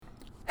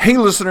Hey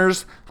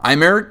listeners,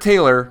 I'm Eric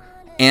Taylor,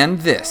 and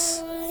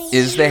this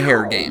is The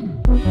Hair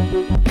Game.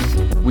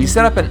 We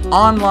set up an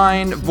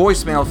online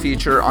voicemail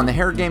feature on the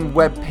Hair Game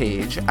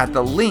webpage at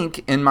the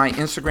link in my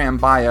Instagram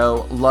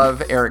bio,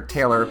 Love Eric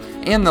Taylor,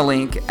 and the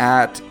link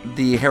at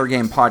the Hair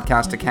Game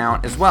podcast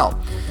account as well.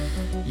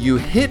 You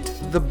hit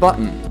the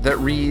button that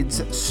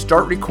reads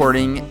Start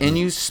Recording, and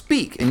you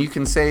speak, and you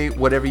can say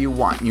whatever you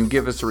want. You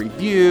give us a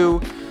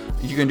review,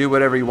 you can do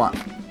whatever you want.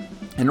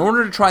 In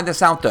order to try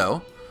this out,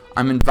 though,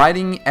 I'm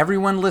inviting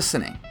everyone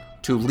listening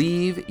to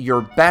leave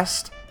your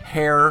best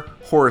hair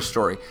horror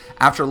story.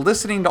 After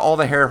listening to all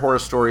the hair horror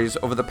stories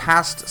over the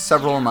past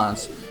several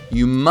months,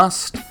 you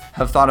must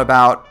have thought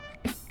about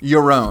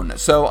your own.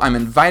 So I'm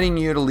inviting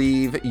you to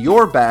leave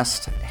your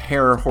best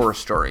hair horror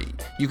story.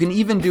 You can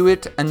even do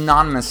it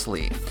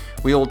anonymously.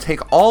 We will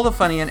take all the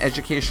funny and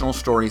educational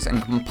stories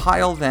and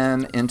compile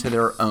them into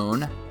their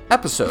own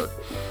episode.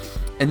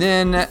 And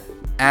then,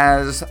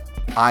 as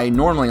I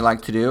normally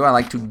like to do, I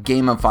like to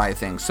gamify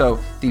things. So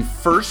the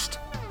first,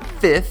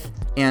 5th,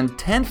 and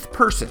 10th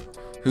person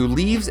who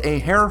leaves a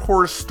hair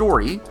horror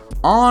story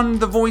on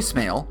the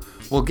voicemail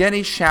will get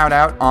a shout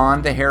out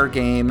on the Hair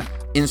Game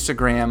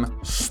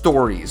Instagram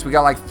stories. We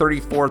got like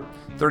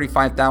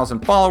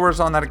 35,000 followers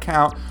on that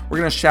account. We're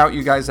going to shout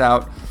you guys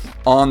out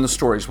on the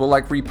stories. We'll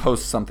like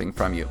repost something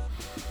from you.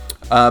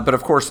 But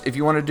of course, if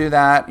you want to do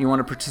that, you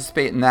want to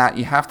participate in that,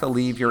 you have to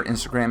leave your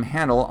Instagram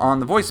handle on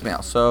the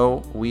voicemail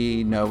so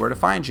we know where to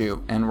find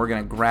you, and we're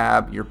going to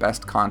grab your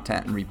best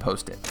content and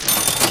repost it.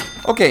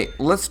 Okay,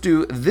 let's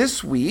do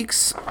this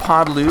week's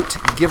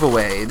PodLoot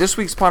giveaway. This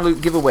week's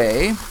PodLoot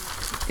giveaway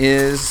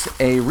is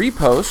a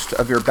repost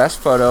of your best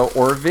photo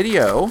or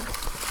video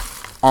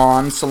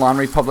on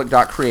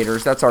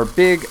salonrepublic.creators. That's our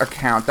big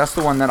account. That's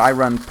the one that I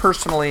run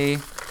personally.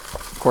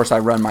 Of course, I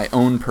run my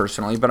own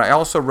personally, but I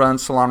also run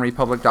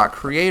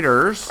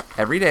salonrepublic.creators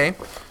every day.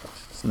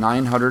 It's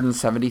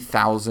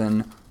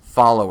 970,000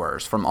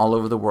 followers from all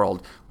over the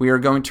world. We are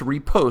going to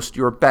repost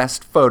your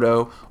best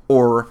photo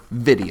or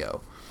video.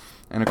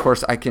 And of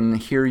course, I can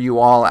hear you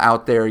all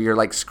out there. You're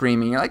like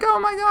screaming. You're like, oh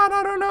my God,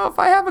 I don't know if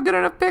I have a good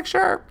enough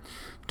picture.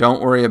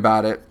 Don't worry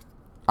about it.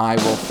 I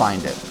will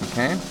find it,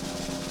 okay?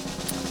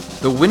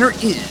 The winner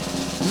is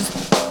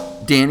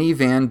Danny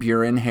Van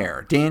Buren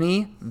Hair.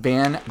 Danny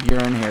Van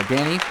Buren Hair.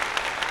 Danny,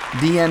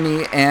 DM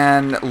me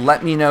and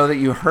let me know that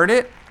you heard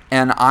it,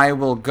 and I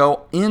will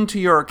go into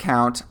your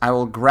account. I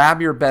will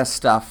grab your best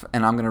stuff,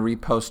 and I'm going to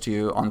repost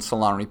you on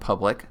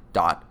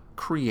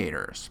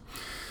salonrepublic.creators.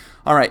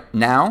 All right,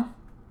 now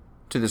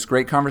to this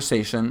great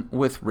conversation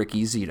with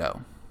Ricky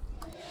Zito.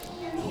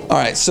 All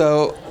right,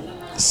 so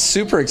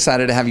super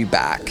excited to have you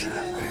back.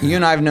 You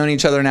and I have known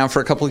each other now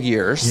for a couple of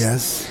years.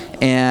 Yes.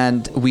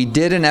 And we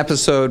did an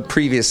episode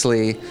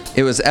previously.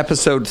 It was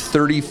episode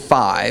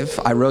 35.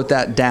 I wrote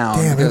that down.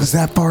 Damn, it was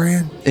that far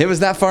in? It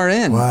was that far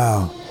in.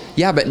 Wow.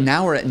 Yeah, but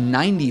now we're at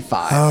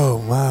 95. Oh,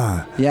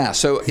 wow. Yeah,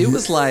 so it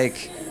was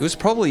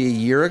probably a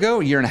year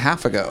and a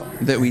half ago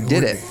that we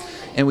did it.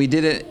 And we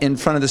did it in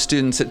front of the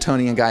students at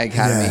Tony and Guy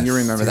Academy. Yes, you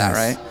remember that,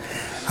 right?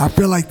 I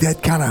feel like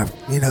that kind of,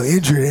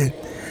 injured it.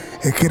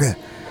 It could have,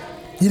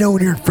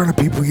 when you're in front of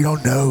people you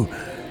don't know,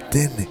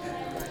 then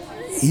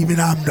even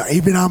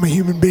I'm a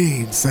human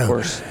being. So of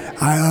course.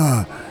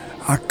 I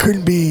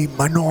couldn't be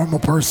my normal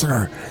person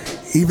or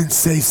even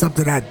say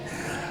something that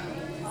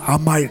I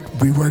might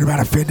be worried about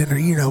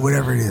offending or,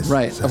 whatever it is.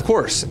 Right, so. Of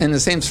course. And the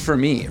same's for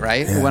me,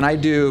 right? Yeah. When I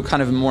do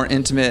kind of a more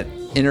intimate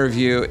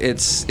interview,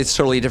 it's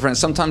totally different.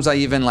 Sometimes I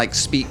even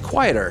speak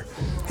quieter,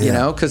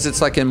 because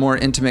it's like a more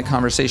intimate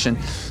conversation.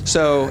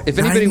 So if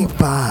anybody...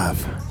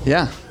 95.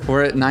 Yeah,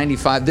 we're at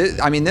 95.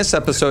 This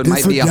episode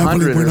might be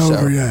 100 or so.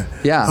 Over,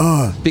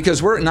 yeah.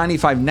 Because we're at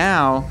 95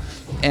 now,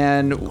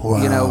 and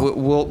wow.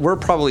 we're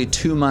probably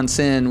 2 months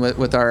in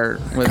with our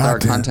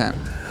content.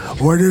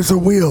 Where there's a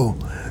wheel,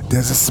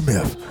 there's a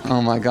smith. Oh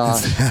my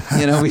gosh,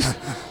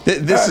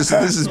 this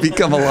has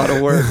become a lot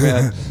of work,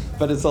 man.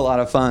 But it's a lot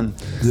of fun.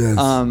 Yes.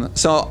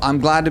 So I'm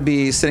glad to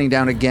be sitting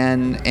down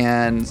again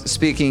and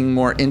speaking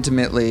more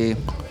intimately,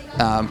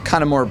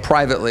 kind of more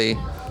privately,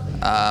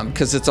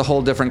 because it's a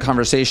whole different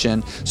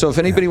conversation. So if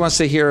anybody wants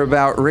to hear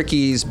about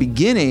Ricky's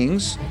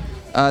beginnings,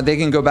 they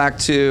can go back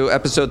to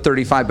episode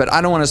 35. But I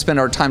don't want to spend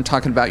our time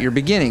talking about your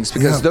beginnings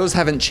because those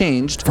haven't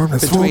changed from the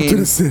swamp to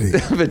the city.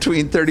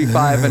 Between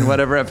 35 and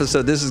whatever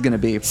episode this is going to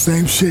be.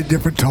 Same shit,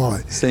 different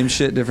time. Same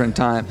shit, different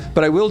time.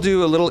 But I will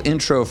do a little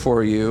intro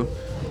for you.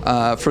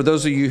 For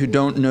those of you who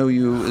don't know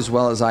you as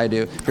well as I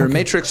do, you're a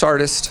Matrix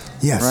artist,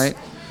 yes, right?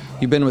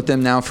 You've been with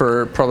them now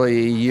for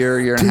probably a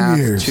year and a half,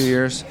 2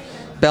 years.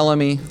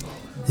 Bellamy,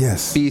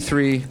 yes.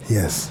 B3,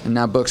 yes, and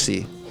now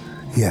Booksy.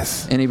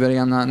 Yes. Anybody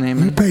I'm not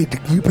naming? You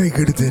pay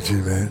good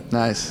attention, man.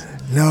 Nice.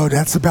 No,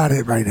 that's about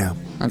it right now.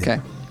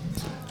 Okay.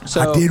 So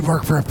I did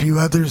work for a few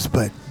others,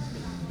 but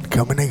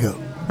come and they go.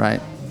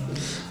 Right.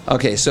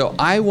 Okay, so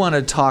I want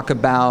to talk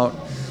about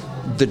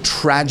the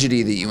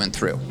tragedy that you went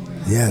through.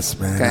 Yes,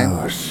 man. Okay.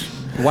 Oh,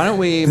 why don't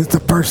we... This is the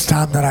first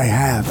time that I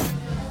have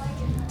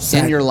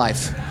in your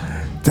life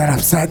that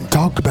I've sat and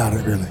talked about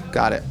it, really.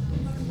 Got it.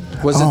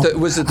 Was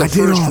it the I first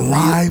did on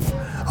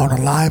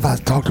a live. I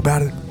talked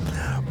about it,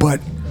 but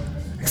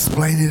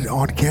explained it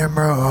on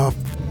camera,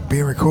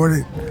 being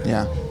recorded.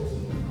 Yeah.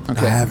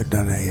 Okay. I haven't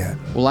done that yet.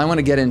 Well, I want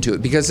to get into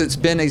it because it's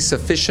been a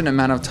sufficient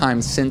amount of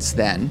time since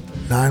then.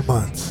 9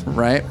 months.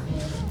 Right.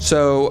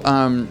 So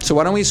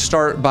why don't we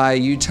start by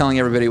you telling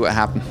everybody what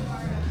happened?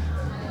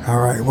 All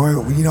right.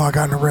 Well, I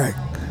got in a wreck.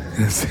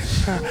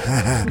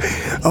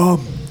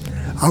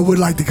 I would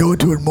like to go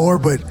into it more,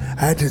 but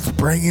I had this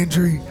brain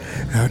injury.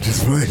 I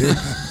just playing.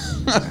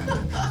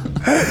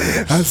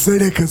 I say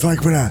that because,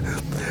 like,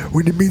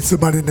 when you meet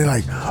somebody and they're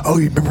like, "Oh,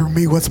 you remember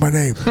me? What's my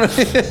name?" I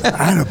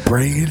had a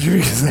brain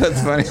injury.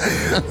 That's funny.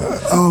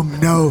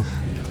 No.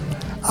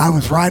 I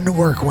was riding to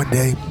work one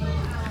day.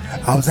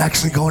 I was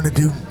actually going to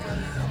do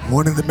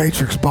one of the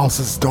Matrix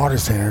boss's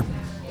daughter's hair.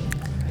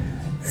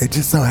 It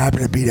just so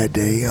happened to be that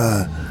day.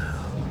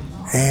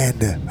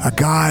 And a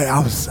guy, I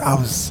was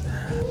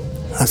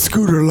a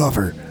scooter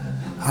lover.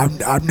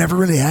 I've never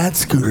really had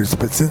scooters,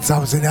 but since I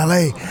was in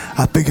LA,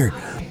 I figured,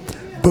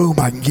 boom,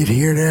 I can get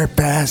here, there,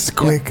 fast,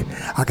 quick. Yep.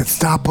 I could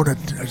stop on a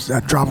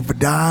drop of a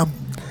dime.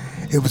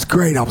 It was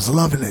great. I was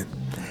loving it.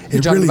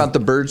 You're talking about the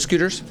bird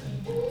scooters?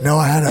 No,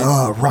 I had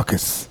a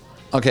Ruckus.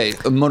 Okay,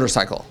 a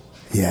motorcycle.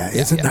 Yeah,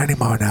 it's a 90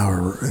 mile an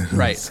hour.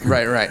 Right.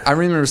 I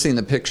remember seeing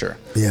the picture.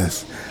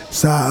 Yes.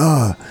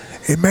 So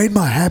it made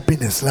my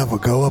happiness level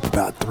go up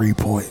about 3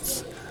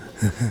 points.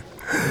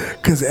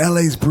 Because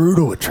LA's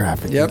brutal with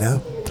traffic, yep.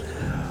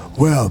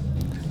 Well,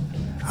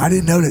 I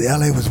didn't know that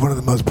LA was one of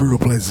the most brutal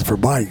places for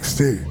bikes,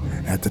 too,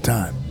 at the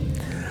time.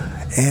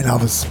 And I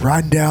was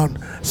riding down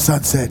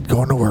Sunset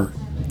going to work,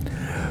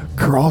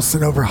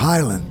 crossing over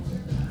Highland.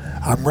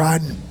 I'm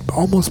riding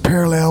almost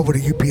parallel with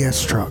a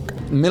UPS truck.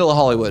 Middle of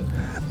Hollywood.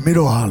 Me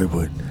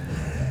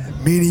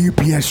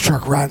and a UPS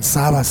truck riding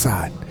side by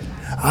side.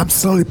 I'm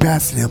slowly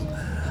passing him,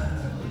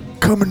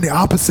 coming the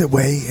opposite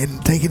way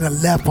and taking a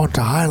left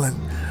onto Highland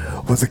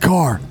was a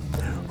car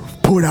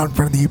pulled out in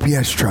front of the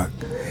UPS truck.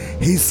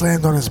 He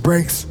slammed on his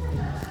brakes.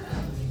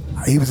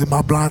 He was in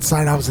my blind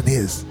side, I was in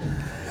his.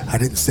 I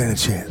didn't stand a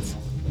chance.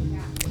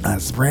 I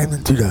rammed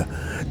into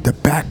the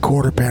back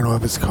quarter panel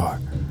of his car.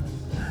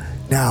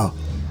 Now,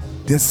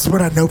 this is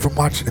what I know from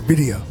watching the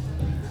video.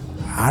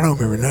 I don't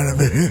remember none of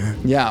it.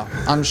 Yeah,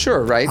 I'm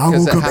sure, right? I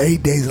woke up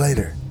 8 days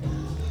later.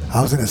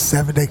 I was in a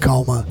 7-day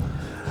coma.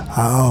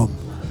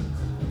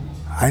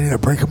 I ended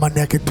up breaking my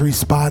neck in 3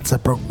 spots. I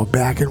broke my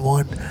back in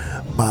 1,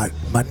 my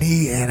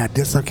knee, and I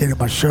dislocated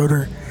my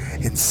shoulder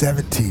in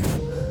 7 teeth.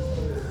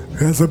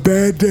 That's a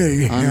bad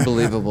day.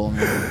 Unbelievable.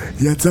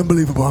 Yeah, it's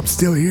unbelievable. I'm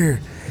still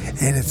here,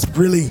 and it's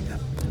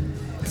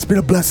been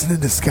a blessing in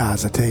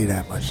disguise, I tell you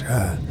that much.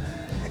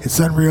 It's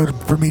unreal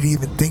for me to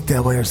even think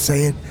that way or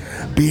say it,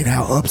 being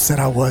how upset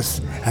I was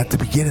at the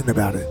beginning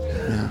about it.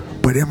 Yeah.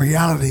 But in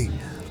reality,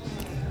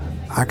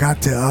 I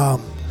got to,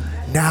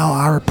 now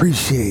I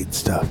appreciate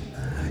stuff.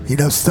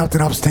 Stuff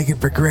that I was taking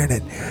for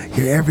granted.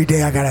 Every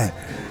day I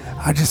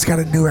just got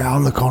a newer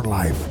outlook on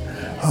life.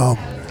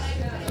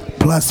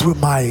 Plus with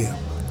my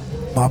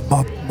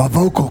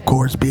vocal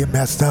cords being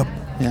messed up.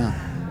 Yeah.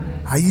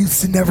 I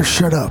used to never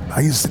shut up. I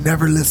used to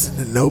never listen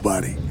to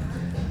nobody.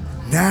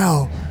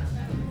 Now,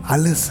 I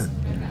listen.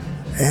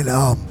 And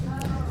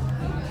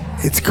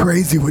it's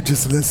crazy what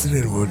just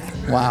listening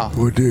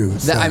would do.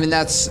 So.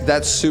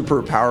 That's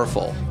super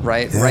powerful,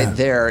 right? Yeah. Right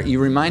there.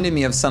 You reminded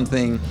me of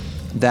something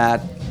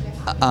that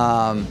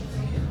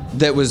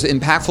that was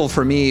impactful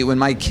for me when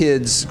my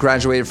kids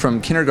graduated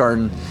from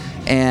kindergarten,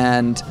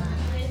 and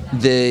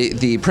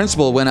the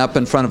principal went up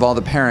in front of all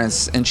the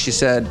parents and she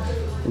said,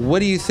 "What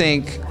do you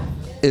think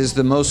is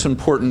the most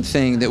important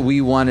thing that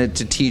we wanted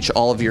to teach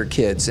all of your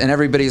kids?" And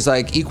everybody's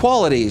like,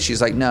 "Equality."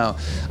 She's like, "No."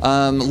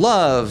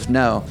 "Love."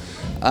 "No."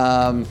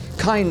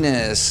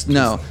 "Kindness."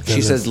 "No."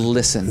 She says,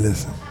 listen.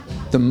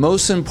 The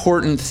most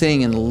important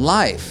thing in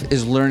life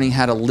is learning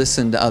how to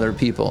listen to other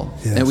people.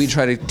 Yes. And we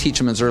try to teach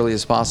them as early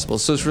as possible.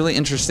 So it's really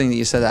interesting that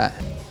you said that.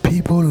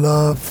 People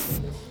love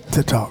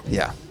to talk.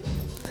 Yeah.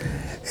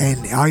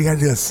 And all you got to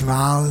do is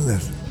smile and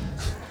listen,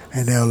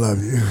 and they'll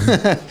love you.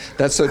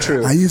 That's so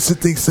true. I used to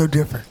think so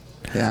different.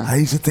 Yeah. I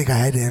used to think I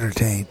had to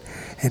entertain,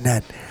 and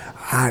that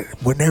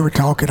when they were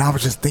talking, I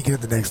was just thinking of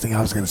the next thing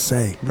I was going to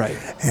say. Right.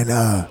 And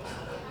I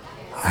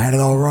had it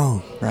all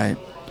wrong. Right.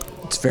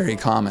 It's very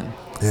common.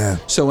 Yeah.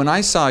 So when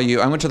I saw you,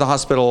 I went to the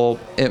hospital.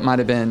 It might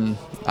have been,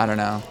 I don't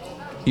know.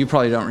 You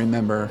probably don't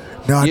remember.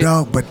 No, I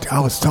don't, but I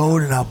was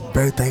told, and I'm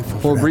very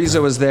thankful for that. Well,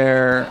 Breeza was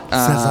there.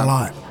 Says a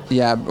lot.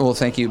 Yeah, well,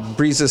 thank you.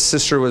 Breeza's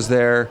sister was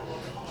there.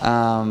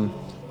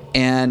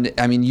 And,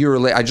 I mean, you were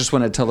late. I just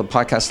want to tell the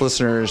podcast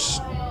listeners,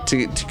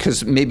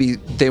 because maybe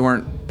they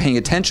weren't paying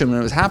attention when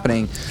it was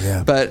happening.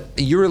 Yeah. But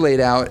you were laid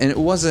out, and it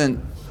wasn't,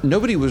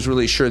 nobody was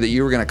really sure that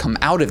you were going to come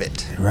out of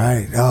it.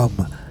 Right.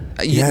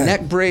 Yeah.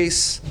 Neck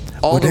brace,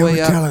 all the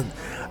way up.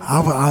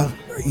 I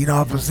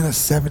was in a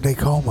 7-day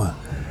coma.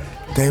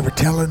 They were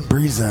telling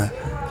Breeza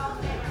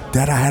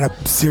that I had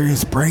a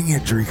serious brain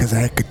injury because I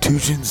had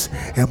contusions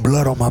and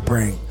blood on my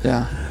brain.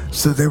 Yeah.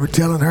 So they were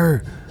telling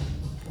her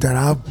that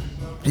I'm,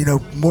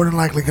 more than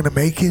likely going to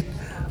make it,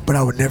 but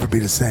I would never be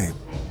the same.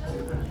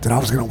 That I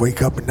was going to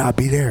wake up and not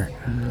be there.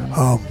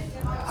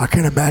 I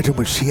can't imagine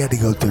what she had to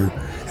go through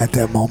at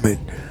that moment.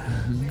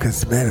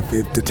 Because, man,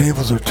 if the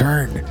tables were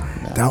turned,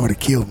 that would have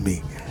killed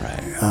me.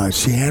 Right.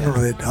 She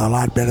handled it a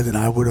lot better than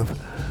I would have.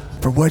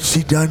 For what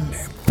she done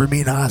for me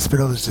in the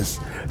hospital is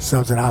just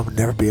something I would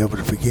never be able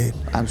to forget.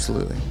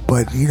 Absolutely.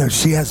 But, you know,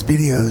 she has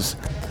videos,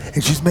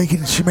 and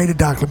she made a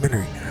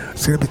documentary.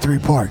 It's going to be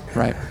 3-part.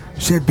 Right.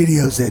 She had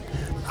videos that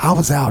I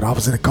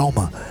was in a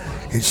coma,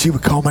 and she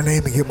would call my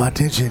name and get my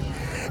attention,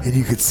 and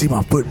you could see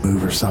my foot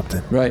move or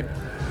something. Right.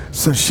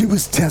 So she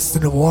was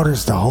testing the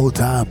waters the whole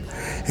time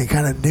and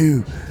kind of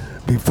knew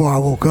before I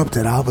woke up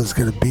that I was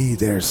going to be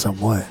there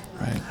somewhat.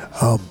 Right.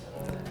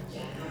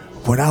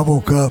 When I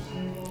woke up,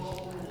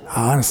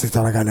 I honestly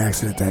thought I got in an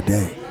accident that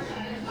day.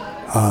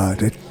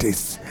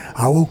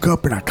 I woke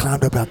up and I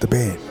climbed up out the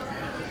bed.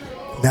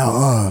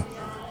 Now,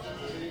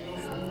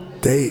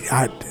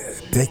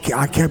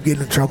 I kept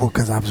getting in trouble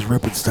because I was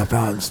ripping stuff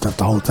out and stuff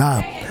the whole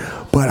time.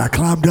 But I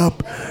climbed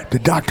up. The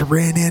doctor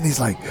ran in. He's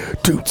like,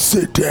 dude,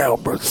 sit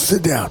down, bro.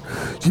 Sit down.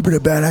 You've been in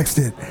a bad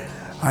accident.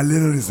 I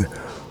literally said,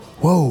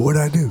 whoa,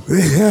 what'd I do?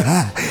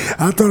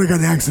 I thought I got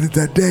in an accident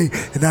that day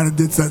and I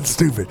did something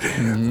stupid.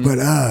 But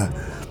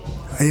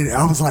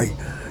I was like,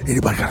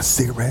 anybody got a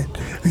cigarette?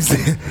 He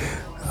said,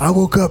 I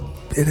woke up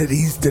and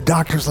the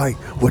doctor's like,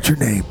 what's your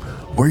name?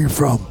 Where you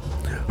from?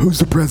 Who's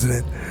the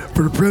president?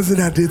 For the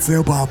president, I did say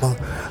Obama.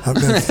 I'm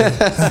not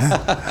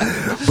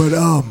but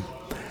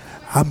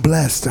I'm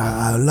blessed.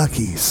 I'm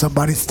lucky.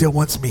 Somebody still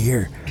wants me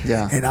here.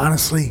 Yeah. And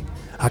honestly,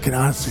 I can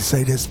honestly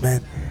say this,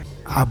 man.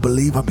 I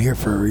believe I'm here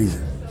for a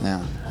reason.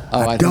 Yeah.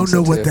 I don't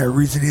know what that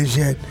reason is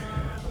yet,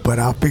 but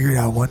I'll figure it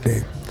out one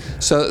day.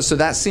 So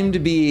that seemed to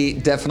be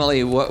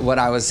definitely what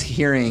I was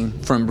hearing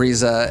from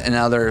Breeza and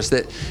others,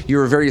 that you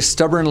were very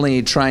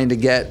stubbornly trying to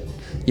get,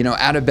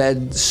 out of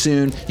bed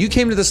soon. You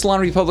came to the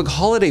Salon Republic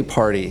holiday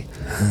party,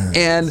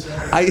 and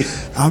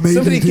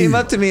somebody came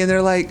up to me and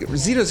they're like,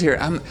 Zito's here.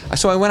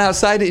 So I went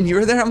outside and you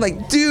were there. I'm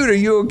like, dude, are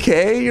you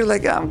okay? You're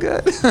like, I'm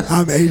good.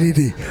 I'm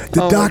ADD.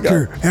 The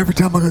doctor, every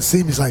time I go see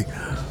him, he's like,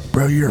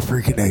 bro, you're a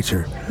freak of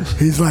nature.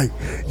 He's like,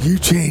 you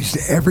changed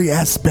every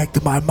aspect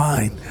of my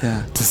mind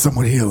to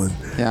someone healing.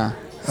 Yeah.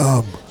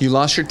 You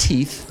lost your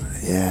teeth.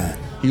 Yeah.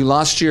 You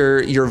lost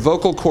your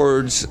vocal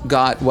cords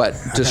got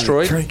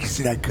destroyed? Drink, you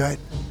see that cut?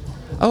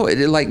 Oh,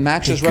 it like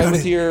matches right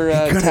with your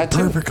tattoo?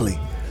 It perfectly.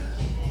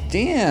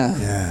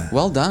 Damn. Yeah.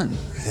 Well done.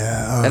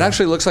 Yeah. It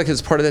actually looks like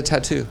it's part of the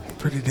tattoo.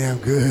 Pretty damn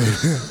good.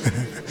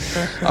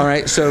 All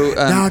right, so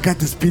now I got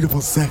this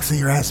beautiful,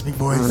 sexy, raspy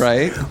voice.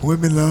 Right.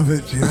 Women love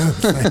it.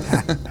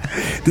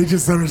 They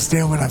just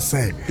understand what I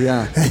say.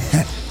 Yeah.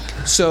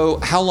 So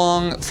how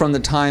long from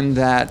the time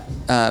that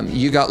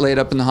you got laid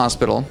up in the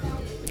hospital,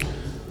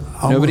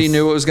 nobody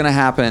knew what was going to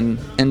happen,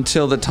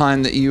 until the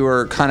time that you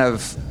were kind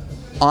of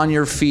on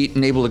your feet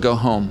and able to go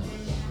home?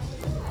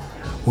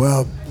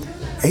 Well,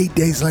 8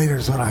 days later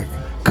is when I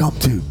come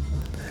to.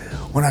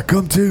 When I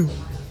come to,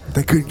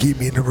 they couldn't keep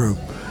me in the room.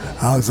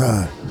 I was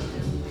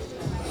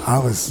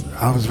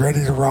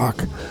ready to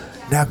rock.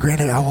 Now,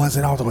 granted, I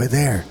wasn't all the way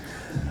there.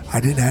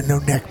 I didn't have no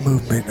neck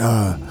movement.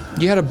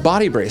 You had a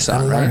body brace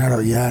on, right? I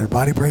had a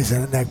body brace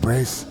and a neck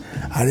brace.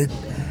 I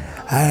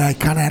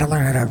kind of had to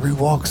learn how to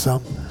rewalk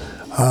some.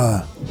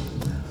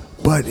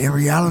 But in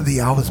reality,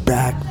 I was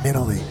back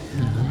mentally.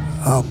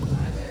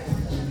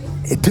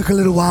 It took a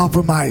little while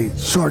for my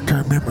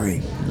short-term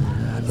memory.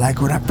 Like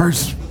when I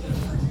first,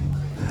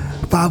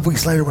 5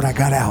 weeks later when I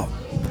got out,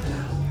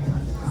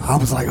 I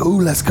was like, ooh,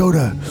 let's go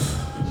to,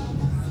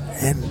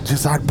 and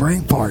just I'd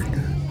brain fart.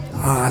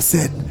 I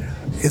said,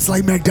 it's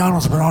like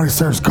McDonald's but only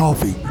serves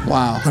coffee.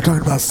 Wow. I'm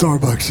talking about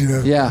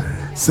Starbucks,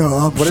 Yeah.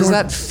 So what does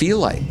that feel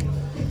like?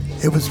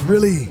 It was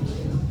really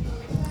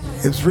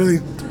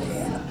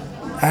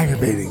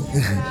aggravating.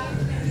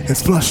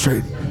 It's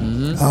frustrating.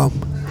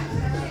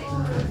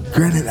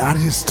 Granted, I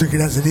just took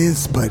it as it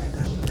is, but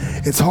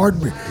it's hard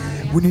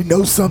when you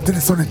know something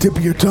that's on the tip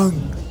of your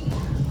tongue,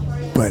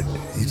 but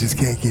you just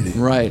can't get it.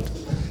 Right.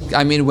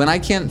 I mean, when I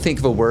can't think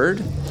of a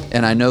word,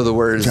 and I know the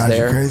word is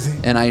there, you crazy?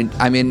 And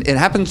I mean, it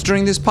happens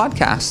during these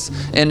podcasts,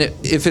 and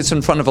if it's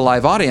in front of a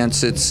live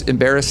audience, it's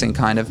embarrassing,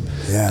 kind of.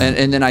 Yeah.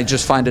 And then I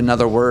just find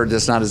another word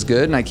that's not as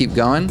good, and I keep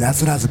going.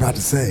 That's what I was about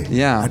to say.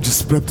 Yeah. I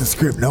just flipped the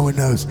script. No one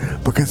knows,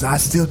 because I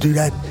still do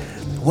that.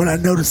 What I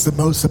notice the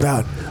most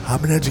about,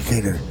 I'm an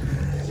educator,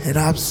 and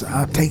I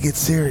take it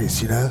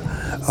serious,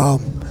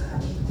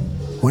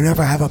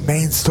 Whenever I have a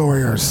main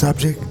story or a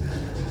subject,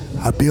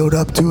 I build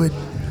up to it.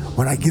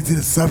 When I get to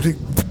the subject,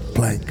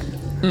 blank.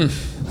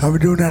 I've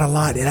been doing that a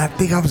lot, and I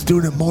think I was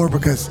doing it more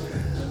because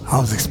I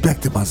was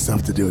expecting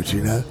myself to do it,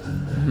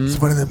 It's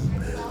one of them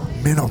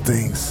mental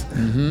things.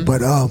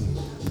 But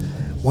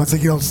once I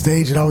get on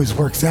stage, it always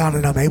works out,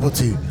 and I'm able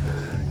to,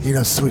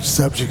 switch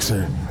subjects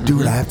or do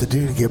what I have to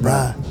do to get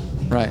by.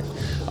 Right.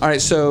 All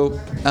right, so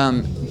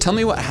tell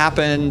me what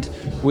happened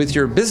with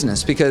your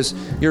business, because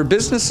your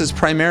business is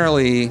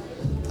primarily,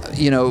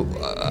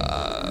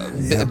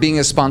 being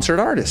a sponsored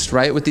artist,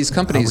 right, with these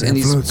companies, and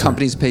these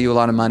companies pay you a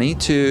lot of money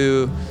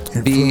to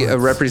be a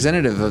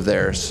representative of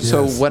theirs. Yes.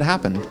 So what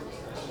happened?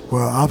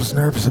 Well, I was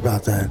nervous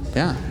about that.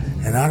 Yeah.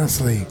 And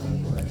honestly,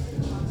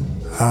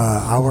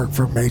 I work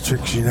for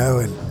Matrix,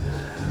 and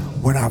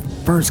when I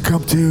first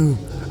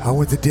I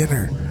went to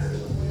dinner.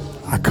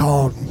 I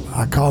called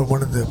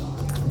one of the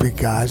big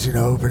guys,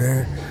 over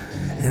there,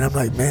 and I'm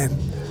like, man,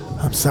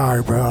 I'm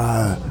sorry, bro.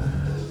 I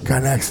got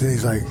in an accident.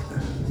 He's like,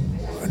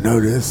 I know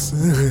this.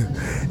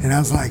 And I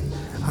was like,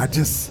 I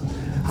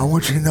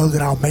want you to know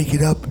that I'll make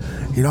it up.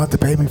 You don't have to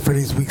pay me for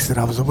these weeks that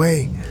I was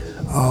away.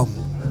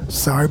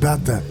 Sorry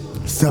about the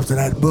stuff that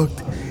I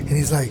booked. And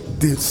he's like,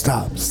 dude,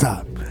 stop.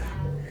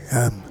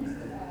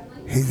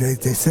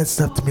 They said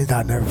stuff to me that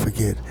I'll never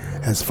forget.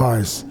 As far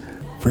as,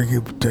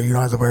 you don't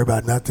have to worry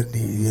about nothing.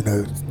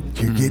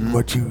 You're getting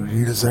what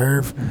you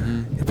deserve.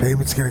 Your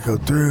payment's going to go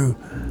through.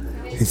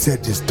 He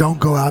said, just don't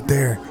go out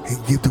there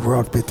and give the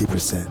world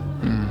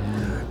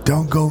 50%.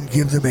 Don't go and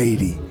give them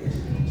 80.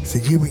 He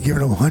said, you've been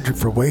giving them 100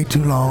 for way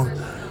too long.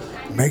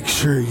 Make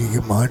sure you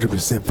give them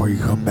 100% before you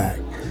come back.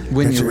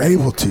 When you're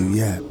able to,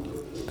 yeah.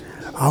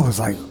 I was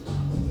like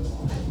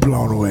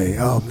blown away.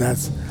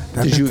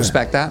 Did you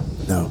expect that?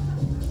 No.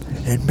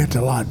 It meant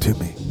a lot to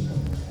me.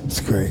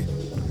 It's great.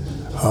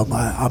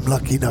 I'm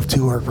lucky enough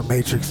to work for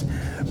Matrix.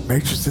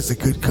 Matrix is a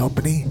good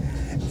company,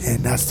 and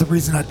that's the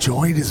reason I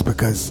joined, is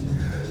because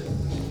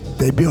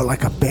they built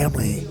like a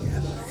family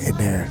in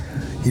there.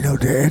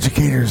 Their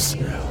educators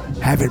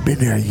haven't been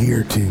there a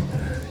year or two.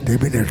 They've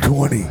been there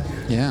 20,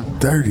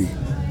 30.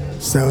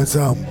 So it's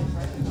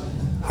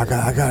I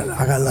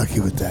got lucky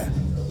with that.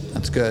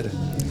 That's good.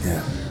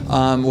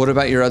 Yeah. What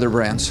about your other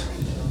brands?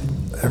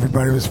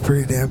 Everybody was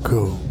pretty damn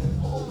cool.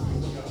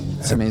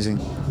 It's amazing.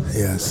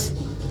 Yes.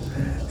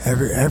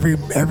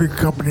 Every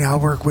company I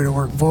work with and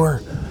work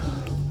for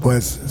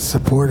was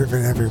supportive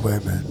in every way,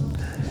 man.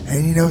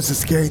 And it's a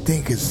scary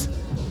thing, because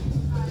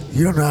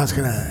you don't know how it's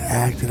going to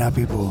act and how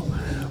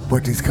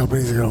what these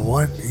companies are going to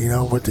want,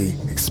 what they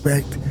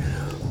expect.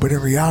 But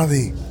in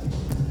reality,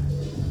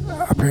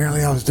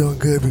 apparently I was doing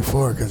good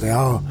before, because they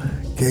all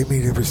gave me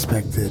the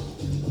respect that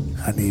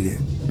I needed.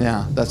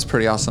 Yeah, that's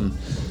pretty awesome.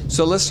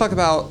 So let's talk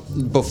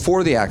about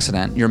before the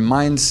accident, your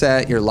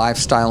mindset, your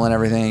lifestyle and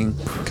everything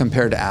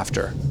compared to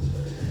after.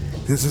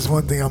 This is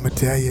one thing I'm going to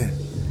tell you.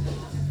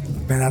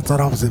 Man, I thought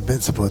I was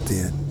invincible at the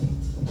end.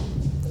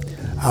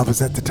 I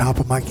was at the top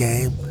of my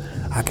game.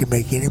 I could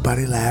make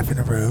anybody laugh in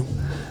the room.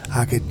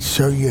 I could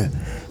show you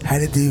how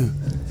to do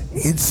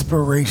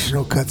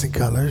inspirational cuts and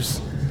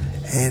colors.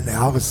 And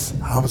I was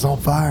on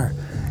fire.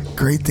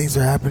 Great things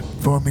are happening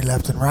for me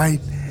left and right.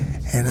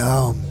 And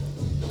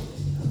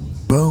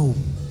boom,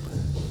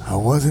 I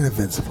wasn't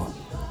invincible.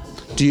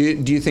 Do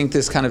you think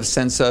this kind of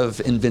sense of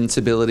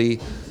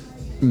invincibility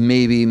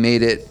maybe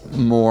made it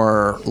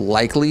more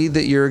likely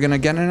that you're going to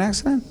get in an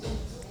accident?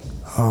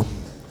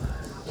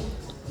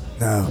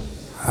 No.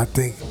 I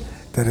think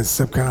that it's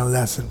some kind of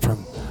lesson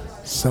from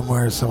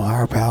somewhere, some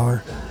higher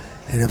power,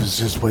 and it was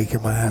just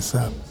waking my ass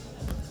up,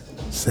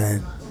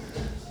 saying,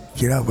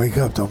 get up, wake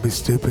up, don't be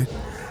stupid.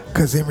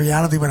 Because in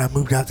reality, when I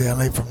moved out to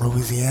LA from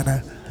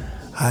Louisiana,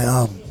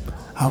 I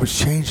was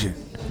changing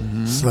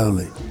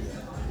slowly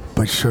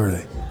but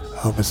surely.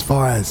 As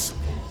far as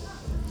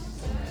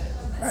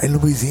in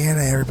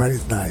Louisiana,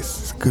 everybody's nice.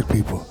 It's good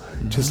people.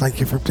 Just like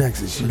you're from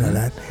Texas, you know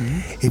that.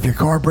 If your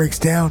car breaks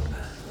down,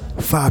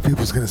 5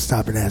 people's going to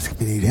stop and ask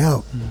if you need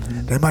help.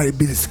 They might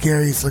be the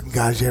scariest looking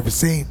guys you ever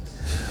seen,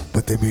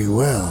 but they mean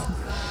well.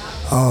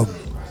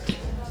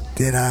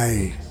 Then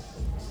I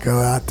go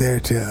out there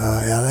to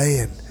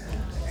LA, and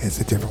it's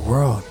a different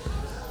world.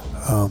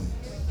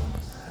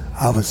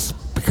 I was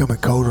becoming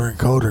colder and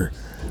colder.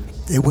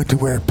 It went to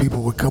where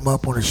people would come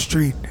up on the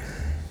street.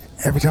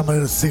 Every time I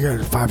lit a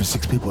cigarette, 5 or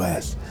 6 people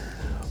asked.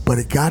 But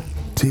it got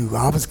to,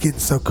 I was getting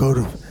so cold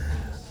of,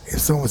 if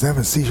someone was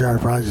having a seizure,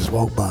 I'd probably just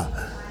walk by.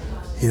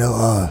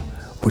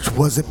 Which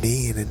wasn't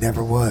me, and it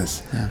never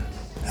was. Yeah.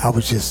 I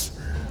was just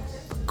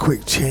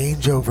quick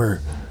change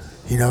over,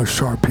 a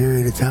short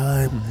period of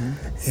time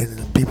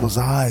in people's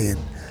eye,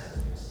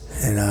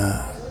 and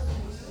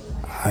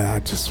I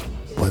just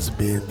wasn't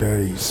being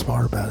very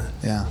smart about it.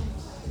 Yeah.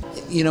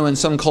 In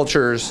some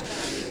cultures,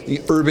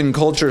 urban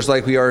cultures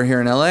like we are here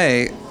in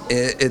LA,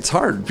 it's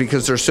hard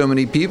because there's so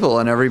many people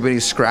and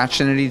everybody's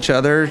scratching at each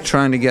other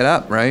trying to get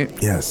up, right?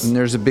 Yes. And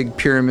there's a big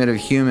pyramid of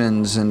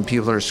humans and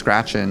people are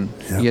scratching.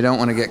 Yep. You don't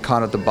want to get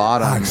caught at the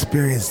bottom. I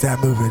experienced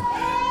that movement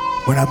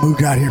when I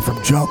moved out here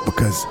from Jump,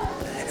 because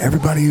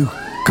everybody who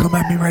come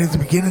at me right at the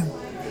beginning,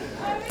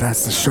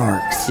 that's the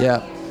sharks.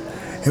 Yeah.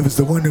 It was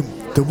the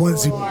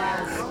ones who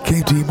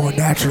came to you more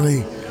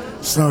naturally,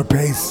 slower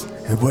pace,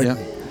 and wouldn't,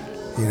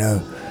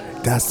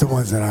 that's the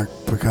ones that I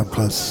become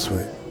closest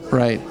with.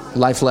 Right.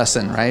 Life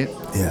lesson, right?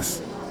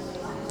 Yes.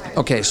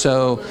 Okay,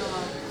 so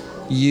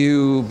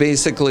you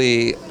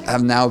basically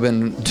have now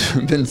been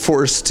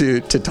forced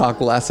to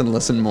talk less and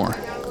listen more.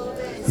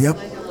 Yep.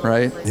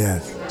 Right?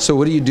 Yes. So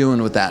what are you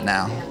doing with that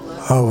now?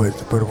 Oh,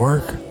 with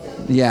work?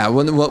 Yeah.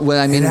 When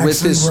I mean,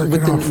 with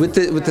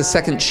the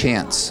second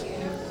chance.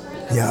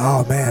 Yeah,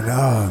 oh man,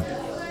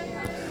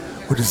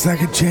 with a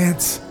second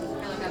chance,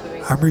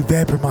 I'm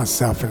revamping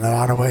myself in a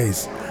lot of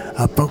ways.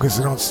 I'm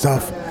focusing on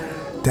stuff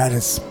that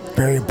is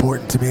very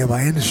important to me in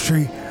my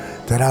industry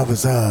that I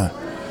was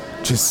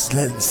just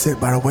letting sit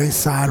by the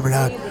wayside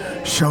without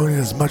showing it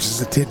as much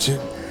as attention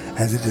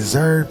as it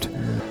deserved.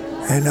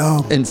 And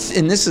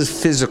this is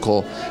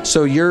physical.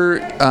 So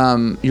your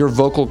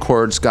vocal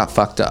cords got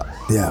fucked up.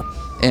 Yeah.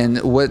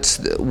 And what's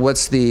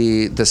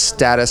the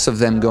status of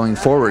them going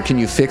forward? Can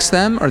you fix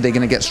them? Are they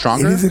going to get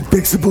stronger? It isn't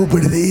fixable,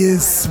 but it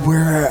is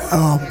where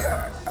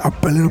a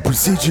little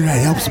procedure that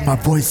helps my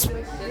voice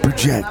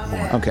project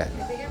more. Okay.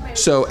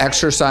 So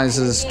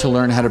exercises to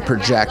learn how to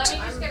project.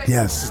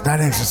 Yes, it's not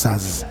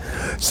exercises.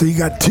 So you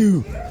got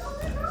two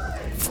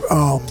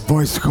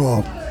voice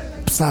cord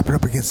slapping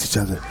up against each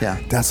other. Yeah.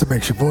 That's what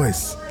makes your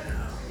voice.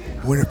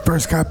 When it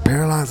first got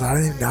paralyzed, I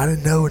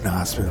didn't know in the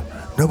hospital.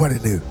 Nobody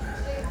knew.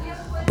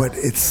 But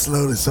it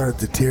slowly started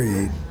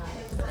deteriorating.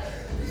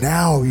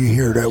 Now you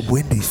hear that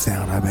windy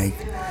sound I make.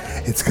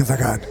 It's because I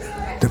got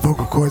the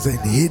vocal cords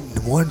ain't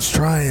hitting. One's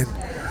trying,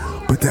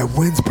 but that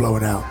wind's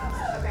blowing out.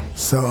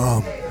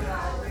 So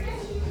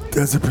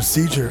there's a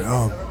procedure,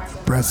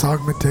 breast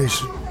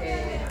augmentation.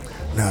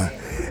 No,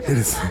 it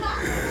is.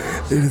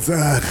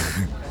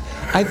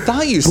 I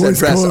thought you said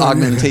breast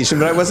augmentation,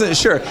 but I wasn't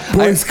sure.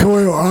 Voice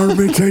coil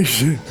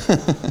augmentation.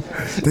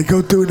 They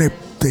go through and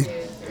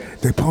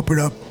they pump it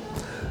up.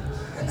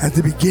 At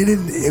the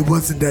beginning, it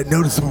wasn't that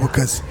noticeable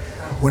because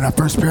when I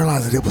first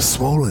paralyzed it was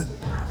swollen.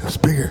 It was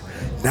bigger.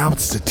 Now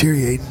it's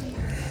deteriorating,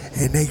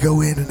 and they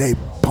go in and they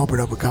pump it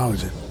up with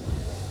collagen.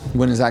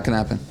 When is that going to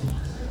happen?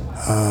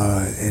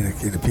 In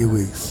a few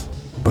weeks.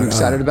 Are you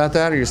excited about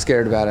that, or you're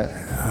scared about it?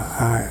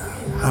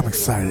 I'm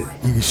excited.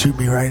 You can shoot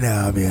me right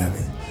now. I'll be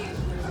happy.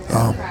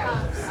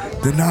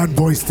 The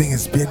non-voice thing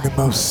has been the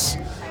most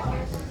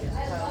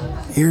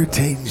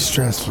irritating,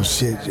 stressful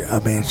shit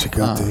a man should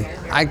go through.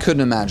 I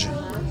couldn't imagine.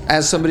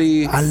 As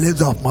somebody... I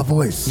lived off my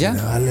voice. Yeah. You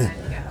know, I lived.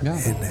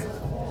 Yeah.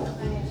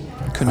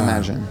 Couldn't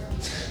imagine.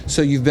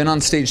 So you've been on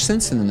stage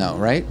since then, though,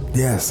 right?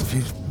 Yes.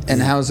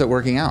 And how's it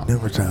working out?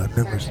 Numerous times.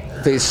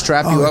 They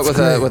strap you up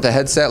with a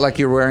headset like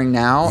you're wearing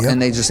now,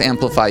 and they just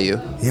amplify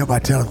you. Yep, I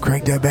tell them,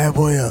 crank that bad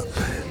boy up.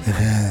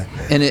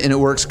 And it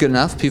works good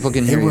enough? People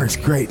can hear you? It works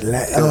great.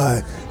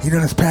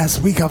 This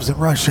past week I was in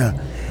Russia,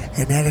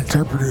 and that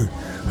interpreter,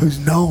 who's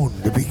known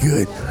to be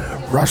good,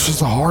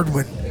 Russia's a hard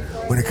one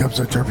when it comes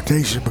to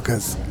interpretation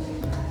because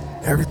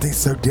everything's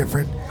so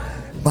different.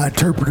 My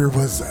interpreter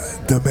was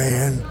the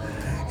man.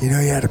 He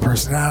had a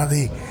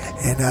personality,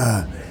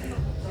 and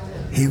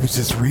he was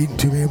just reading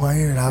to me in my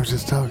ear, and I was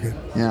just talking.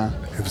 Yeah.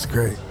 It was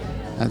great.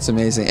 That's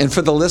amazing. And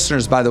for the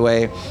listeners, by the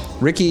way,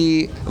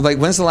 Ricky,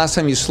 when's the last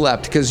time you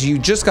slept? Because you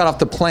just got off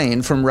the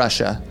plane from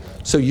Russia.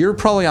 So you're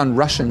probably on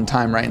Russian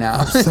time right now.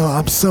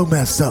 I'm so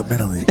messed up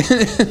mentally.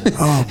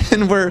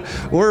 And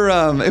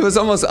it was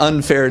almost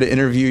unfair to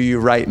interview you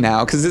right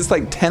now because it's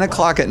like 10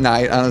 o'clock at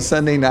night on a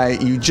Sunday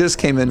night. You just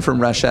came in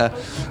from Russia,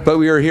 but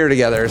we were here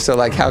together. So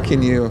how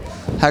can you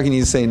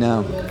say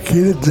no? Get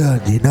it done,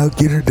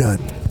 get it done.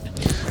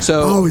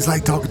 So I always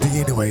like talking to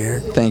you anyway,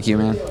 Eric. Thank you,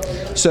 man.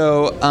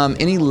 So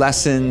any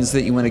lessons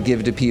that you want to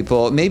give to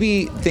people?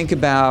 Maybe think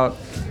about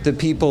the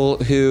people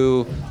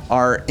who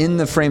are in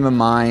the frame of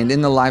mind,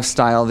 in the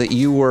lifestyle that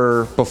you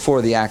were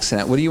before the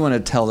accident. What do you want to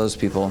tell those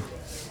people?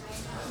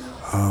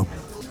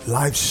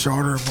 Life's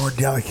shorter and more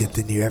delicate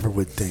than you ever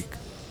would think.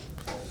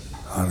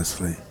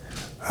 Honestly.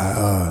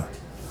 I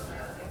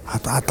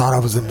thought I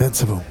was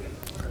invincible.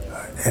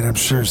 And I'm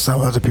sure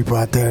some other people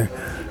out there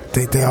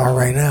think they are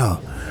right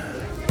now.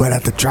 But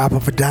at the drop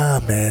of a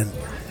dime, man,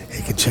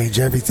 it can change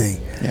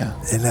everything. Yeah.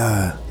 And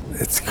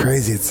it's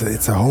crazy.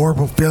 It's a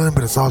horrible feeling,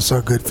 but it's also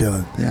a good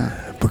feeling.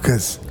 Yeah.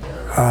 Because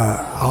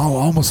I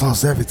almost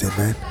lost everything,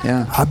 man.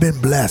 Yeah. I've been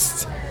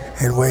blessed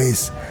in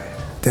ways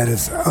that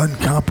is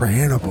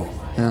uncomprehendable.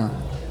 Yeah.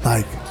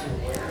 Like,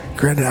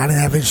 granted, I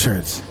didn't have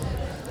insurance.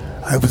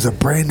 It was a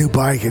brand new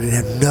bike. I didn't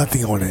have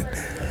nothing on it.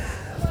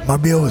 My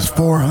bill was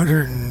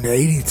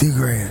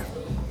 $482,000.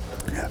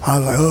 I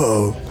was like,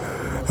 uh-oh,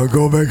 I'm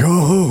going back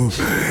home.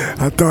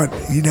 I thought,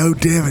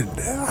 damn it,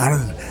 I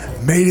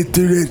done made it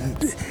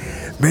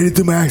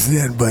through my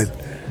accident, but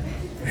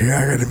here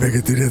I got to make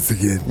it through this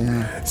again.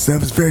 Yeah. So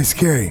it was very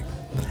scary.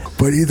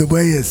 But either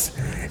way,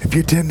 if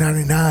you're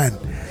 1099,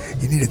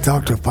 you need to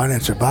talk to a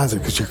financial advisor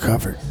because you're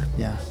covered.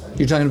 Yeah.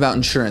 You're talking about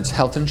insurance,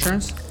 health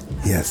insurance?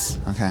 Yes.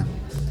 Okay.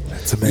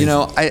 That's amazing.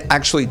 I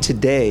actually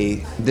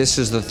today, this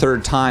is the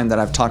third time that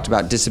I've talked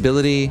about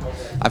disability.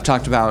 I've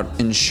talked about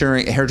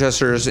insuring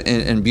hairdressers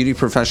and beauty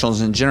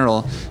professionals in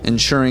general,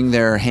 insuring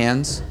their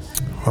hands.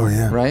 Oh,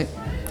 yeah. Right?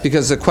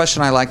 Because the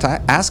question I like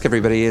to ask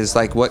everybody is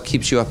what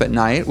keeps you up at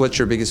night? What's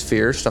your biggest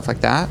fear? Stuff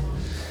like that.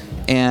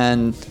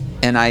 And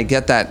I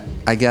get that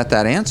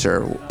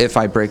answer if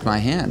I break my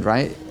hand,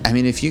 right? I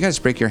mean, if you guys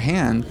break your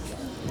hand,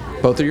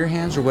 both of your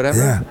hands or whatever.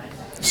 Yeah.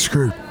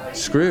 Screwed.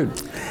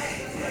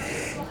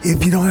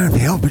 If you don't have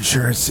health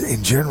insurance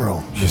in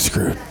general, you're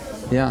screwed.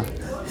 Yeah.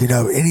 You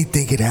know,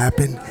 anything could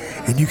happen,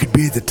 and you could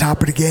be at the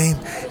top of the game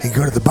and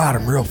go to the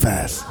bottom real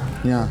fast.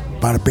 Yeah.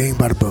 Bada bing,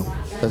 bada boom.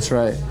 That's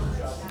right.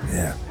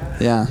 Yeah.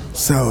 Yeah.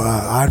 So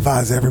I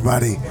advise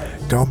everybody,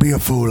 don't be a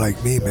fool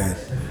like me, man.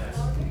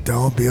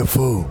 Don't be a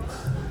fool.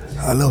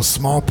 A little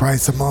small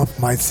price a month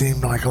might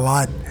seem like a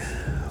lot,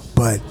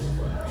 but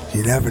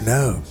you never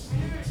know.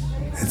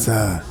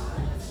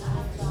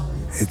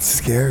 It's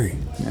scary.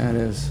 Yeah, it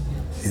is.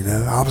 You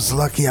know, I was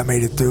lucky I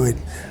made it through it,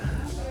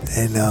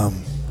 and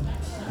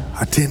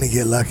I tend to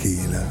get lucky,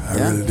 you know. I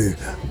really do.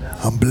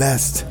 I'm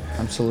blessed.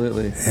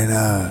 Absolutely. And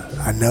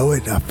I know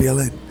it. I feel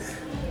it.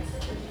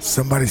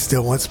 Somebody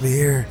still wants me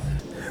here.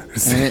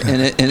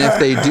 And if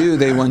they do,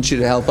 they want you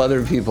to help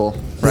other people,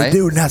 right? They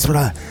do, and that's what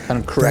I... Kind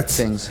of correct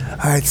things.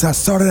 All right, so I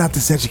started out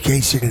this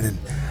education, and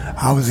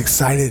I was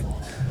excited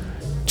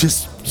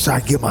just so I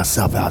get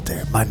myself out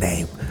there, my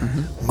name,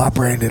 my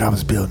brand that I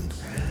was building.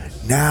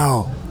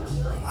 Now,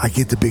 I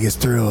get the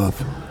biggest thrill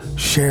of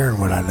sharing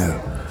what I know.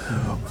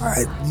 All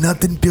right,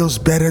 nothing feels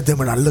better than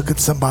when I look at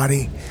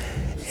somebody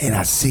and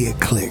I see it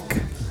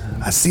click.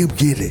 I see them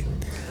get it.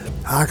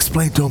 I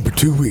explain to them for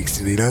 2 weeks,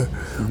 you know,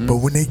 but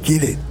when they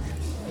get it,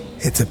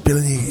 it's a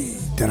feeling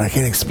that I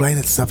can't explain.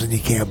 It's something you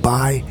can't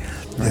buy.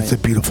 Right. It's a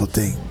beautiful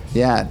thing.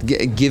 Yeah,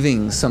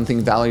 giving something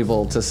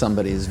valuable to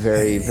somebody is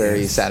very,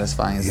 very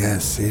satisfying.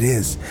 Yes, it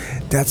is.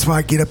 That's why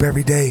I get up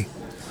every day.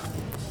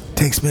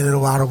 Takes me a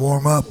little while to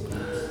warm up.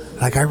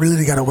 Like, I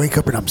really got to wake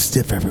up and I'm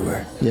stiff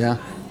everywhere. Yeah.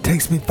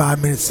 Takes me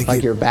 5 minutes to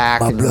get your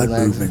back my and blood your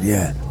legs. movement.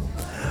 Yeah.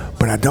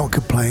 But I don't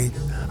complain.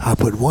 I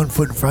put one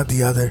foot in front of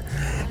the other,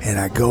 and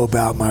I go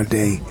about my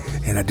day,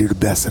 and I do the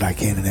best that I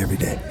can in every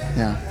day.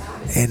 Yeah.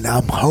 And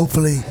I'm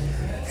hopefully,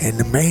 and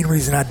the main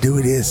reason I do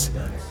it is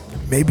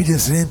maybe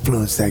just an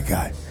influence that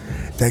guy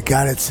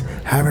that's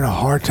having a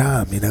hard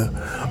time, you know,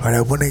 or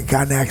that when they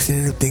got in an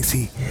accident and thinks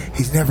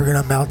he's never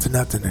gonna amount to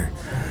nothing, or,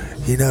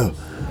 you know,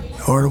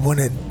 or the one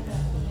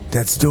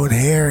that's doing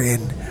hair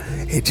and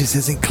it just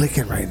isn't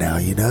clicking right now,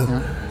 you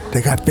know.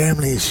 They got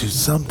family issues,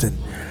 something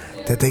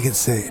that they can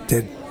say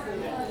that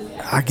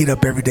I get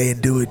up every day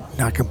and do it,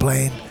 not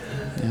complain,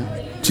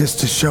 just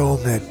to show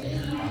them that,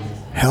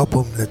 help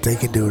them that they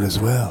can do it as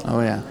well.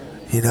 Oh yeah.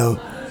 You know,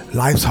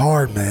 life's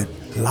hard, man.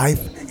 Life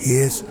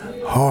is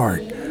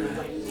hard.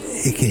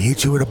 It can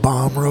hit you with a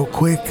bomb real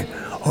quick,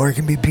 or it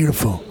can be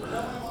beautiful.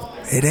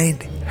 It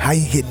ain't how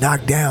you get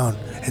knocked down,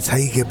 it's how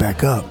you get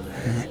back up.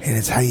 And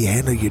it's how you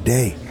handle your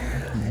day.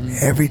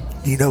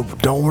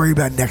 Don't worry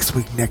about next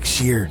week, next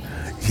year,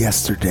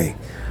 yesterday.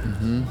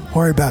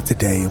 Worry about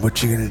today and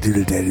what you're going to do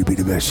today to be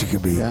the best you can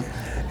be. Yeah.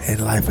 And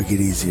life will get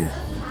easier.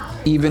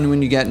 Even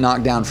when you get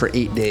knocked down for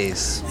 8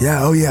 days.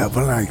 Yeah, oh yeah.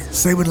 But like,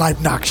 say when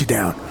life knocks you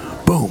down,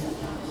 boom.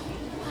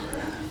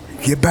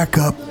 Get back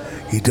up,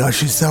 you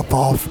dust yourself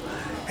off,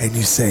 and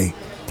you say,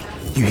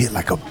 you hit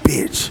like a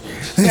bitch.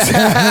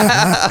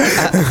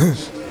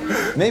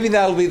 Maybe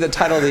that'll be the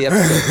title of the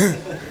episode.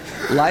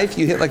 Life,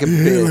 you hit like a bitch.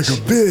 You hit like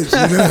a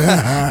bitch, you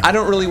know? I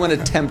don't really want to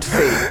tempt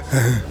fate.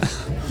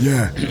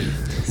 Yeah.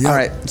 All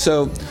right.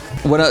 So,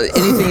 what?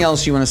 Anything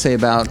else you want to say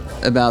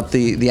about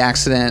the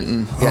accident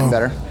and getting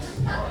better?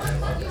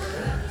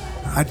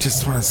 I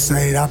just want to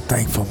say I'm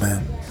thankful,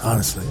 man.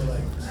 Honestly,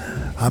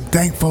 I'm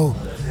thankful,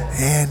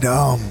 and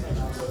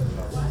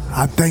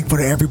I'm thankful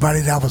to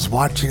everybody that was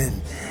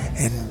watching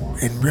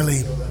and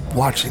really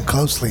watching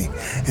closely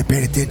and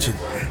paying attention.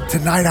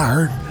 Tonight I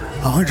heard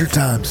 100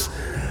 times,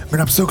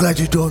 man, I'm so glad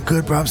you're doing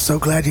good, bro. I'm so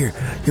glad you're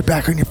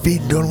back on your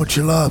feet and doing what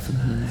you love.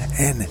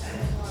 And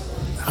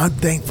I'm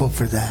thankful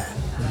for that.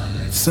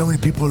 So many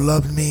people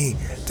loved me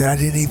that I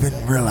didn't even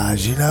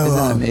realize, you know. Isn't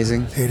that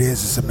amazing? It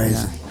is. It's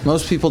amazing. Yeah.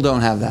 Most people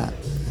don't have that.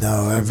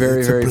 No, They're very,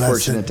 it's a very blessing.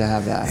 fortunate to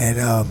have that. And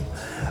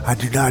I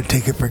do not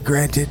take it for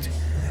granted.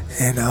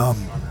 And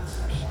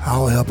I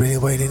will help any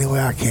way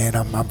I can.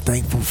 I'm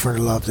thankful for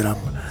the love that I'm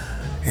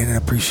and the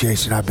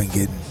appreciation I've been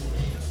getting.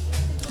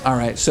 All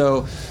right.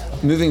 So,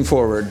 moving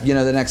forward,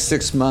 the next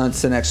 6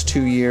 months, the next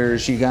 2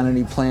 years, you got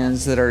any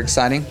plans that are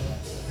exciting?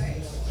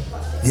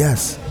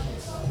 Yes.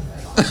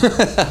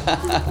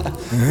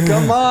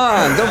 Come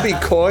on, don't be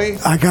coy.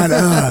 I got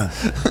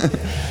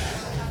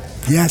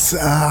yes,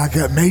 I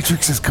got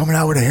Matrix is coming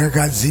out with a Hair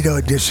God Zito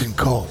Edition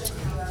Cult.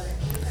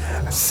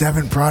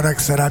 7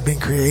 products that I've been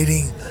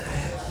creating,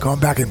 going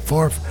back and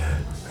forth,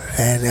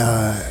 and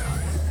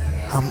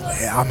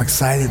I'm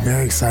excited,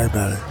 very excited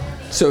about it.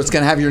 So it's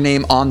gonna have your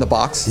name on the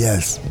box?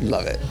 Yes.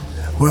 Love it.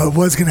 Well, it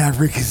was gonna have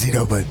Ricky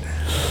Zito, but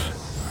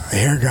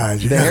Hair God.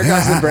 The Hair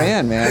God's the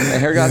brand, man. The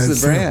Hair God's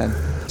the brand.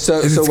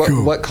 So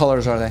cool. What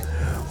colors are they?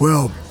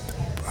 Well,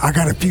 I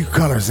got a few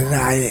colors, and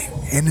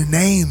the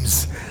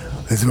names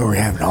is where we're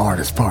having the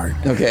hardest part.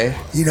 Okay.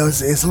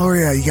 It's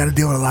L'Oreal. You got to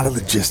deal with a lot of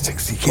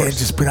logistics. You can't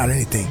just put out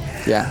anything.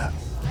 Yeah.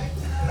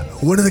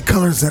 One of the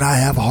colors that I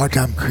have a hard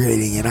time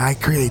creating, and I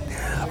create,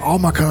 all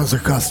my colors are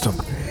custom,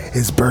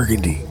 is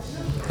burgundy.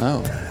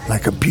 Oh.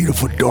 Like a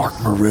beautiful dark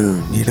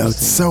maroon.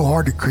 It's so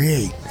hard to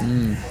create.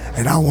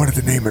 And I wanted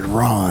to name it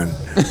Ron.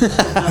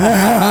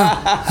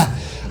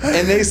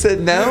 And they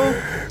said no?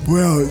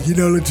 Well,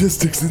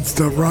 logistics and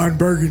stuff. Ron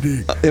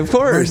Burgundy Of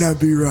course. might not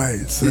be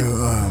right. So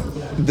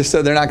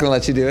So they're not going to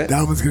let you do it?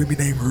 that one's gonna be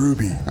named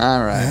Ruby.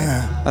 All right.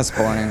 Yeah. That's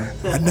boring.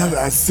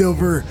 A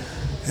silver.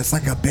 It's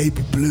like a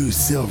baby blue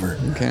silver.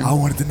 Okay. I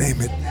wanted to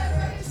name it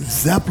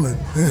Zeppelin.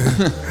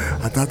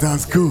 I thought that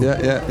was cool.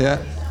 Yeah.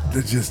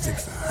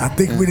 Logistics. I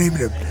think we named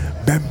it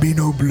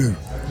Bambino Blue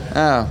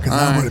Oh, because all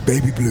I right. wanted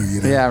baby blue.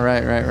 Yeah,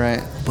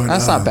 right. But,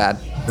 That's not bad.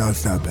 No,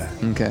 it's not bad.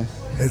 Okay.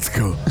 It's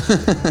cool.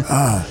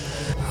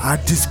 I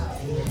just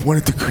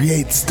wanted to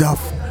create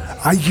stuff.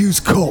 I use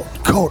Colt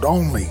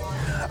only.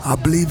 I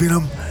believe in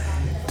them.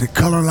 The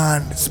color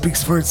line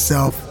speaks for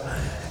itself,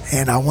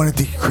 and I wanted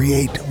to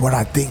create what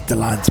I think the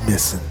line's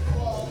missing.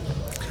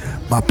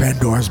 My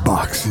Pandora's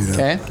box,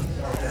 Okay.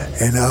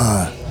 And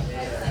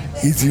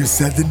easier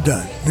said than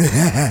done.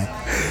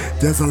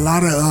 There's a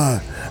lot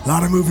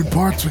of moving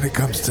parts when it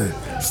comes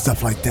to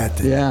stuff like that.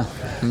 Yeah,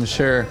 I'm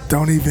sure.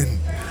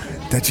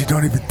 That you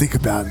don't even think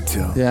about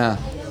until. Yeah.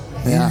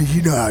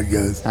 You know how it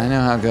goes. I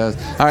know how it goes.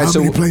 All right, How so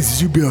many places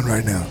you building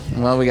right now?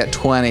 well, we got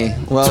 20.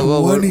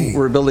 Well, 20.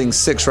 we're building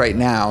 6 right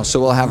now,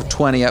 so we'll have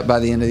 20 up by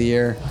the end of the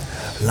year.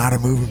 A lot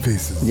of moving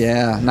pieces.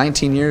 Yeah,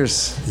 19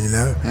 years.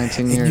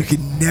 19 years. And you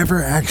can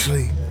never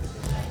actually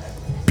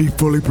be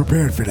fully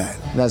prepared for that.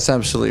 That's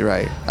absolutely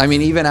right. I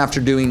mean, even after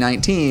doing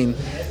 19,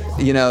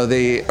 20,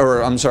 the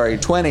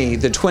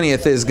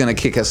 20th is going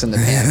to kick us in the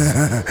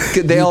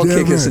pants. They all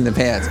kick us in the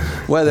pants.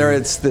 Whether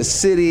it's the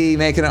city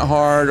making it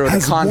hard or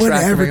Has the contract.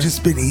 one ever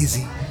just been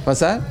easy? What's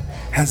that?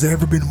 Has there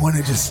ever been one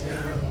that just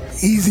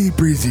easy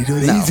breezy? The No,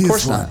 of easiest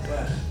course one.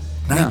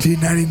 not.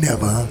 1990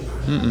 never, huh?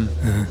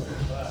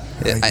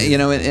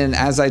 And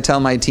as I tell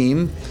my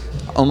team,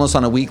 almost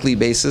on a weekly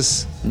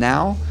basis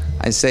now,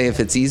 I say if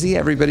it's easy,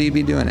 everybody would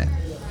be doing it.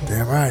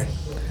 Damn right.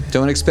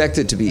 Don't expect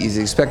it to be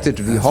easy. Expect it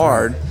to be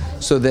hard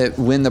so that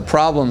when the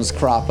problems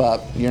crop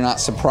up, you're not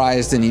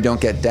surprised and you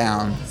don't get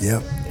down.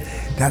 Yep.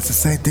 That's the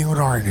same thing with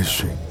our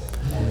industry.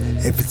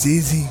 If it's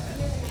easy,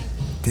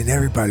 then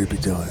everybody would be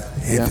doing it.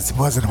 If it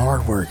wasn't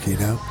hard work,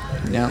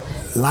 Yeah.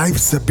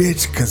 Life's a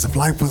bitch, because if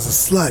life was a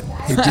slut,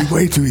 it'd be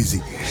way too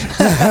easy.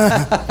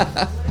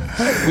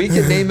 We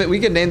could name it. We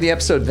could name the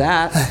episode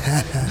that.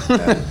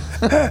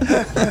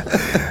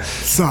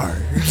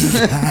 Sorry.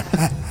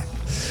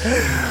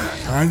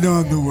 I know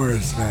I'm the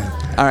worst, man.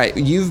 All right,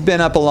 you've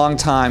been up a long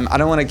time. I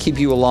don't want to keep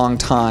you a long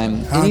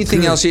time.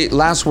 Anything good. else?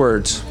 Last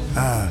words.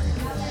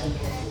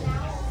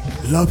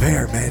 Love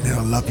hair, man.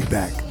 It'll love you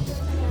back.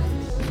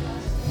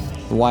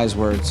 Wise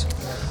words.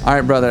 All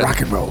right, brother.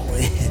 Rock and roll.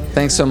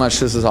 Thanks so much.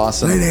 This is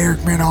awesome. Later,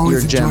 Eric, man. I always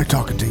You're a gem. enjoy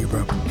talking to you,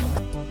 bro.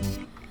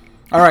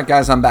 All right,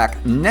 guys, I'm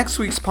back. Next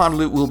week's Pod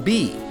Loot will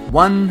be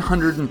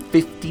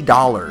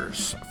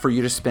 $150 for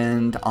you to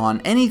spend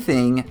on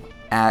anything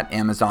at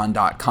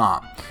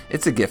Amazon.com.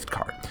 It's a gift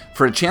card.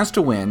 For a chance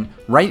to win,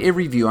 write a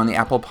review on the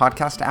Apple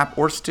Podcast app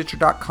or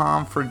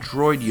Stitcher.com for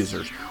Droid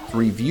users. The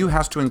review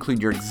has to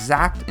include your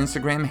exact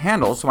Instagram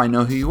handle so I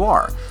know who you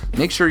are.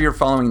 Make sure you're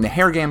following the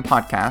Hair Game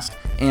Podcast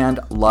and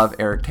Love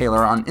Eric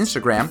Taylor on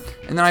Instagram,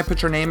 and then I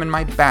put your name in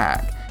my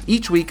bag.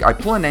 Each week, I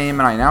pull a name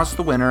and I announce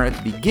the winner at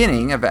the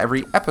beginning of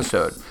every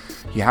episode.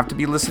 You have to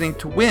be listening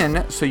to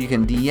win so you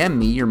can DM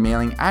me your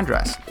mailing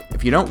address.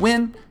 If you don't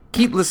win,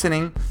 keep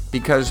listening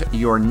because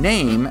your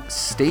name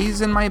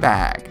stays in my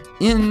bag,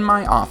 in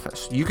my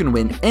office. You can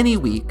win any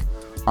week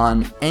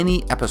on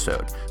any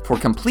episode. For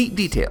complete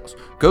details,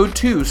 go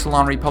to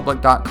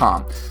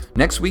salonrepublic.com.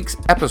 Next week's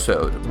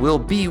episode will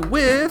be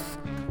with,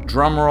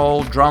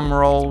 drumroll,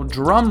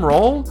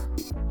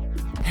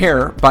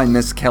 Hair by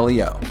Miss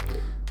Kelly O.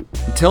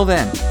 Until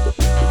then,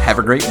 have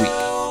a great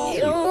week.